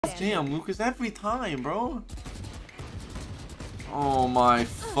Damn, Lucas, every time, bro. Oh my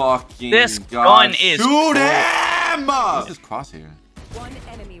fucking this god. gun is Shoot him! What's this crosshair? One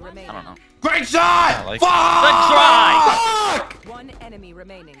enemy remaining. I don't know. Great shot! Like Fuck! Good try! One enemy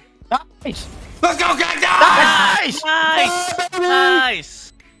remaining. Nice. Let's go, Cactus! Nice. Nice!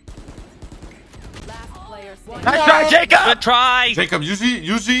 Nice! Last player standing. Nice try, Jacob. Good try! Jacob,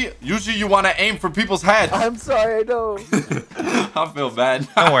 usually you want to aim for people's heads. I'm sorry, I know. I feel bad.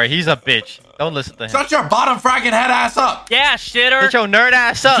 Don't worry, he's a bitch. Don't listen to him. Shut your bottom fragging head ass up. Yeah, shitter! Get your nerd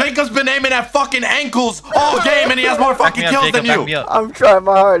ass up. Jacob's been aiming at fucking ankles all game and he has more fucking kills than you. Back me up. I'm trying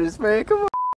my hardest, man. Come on.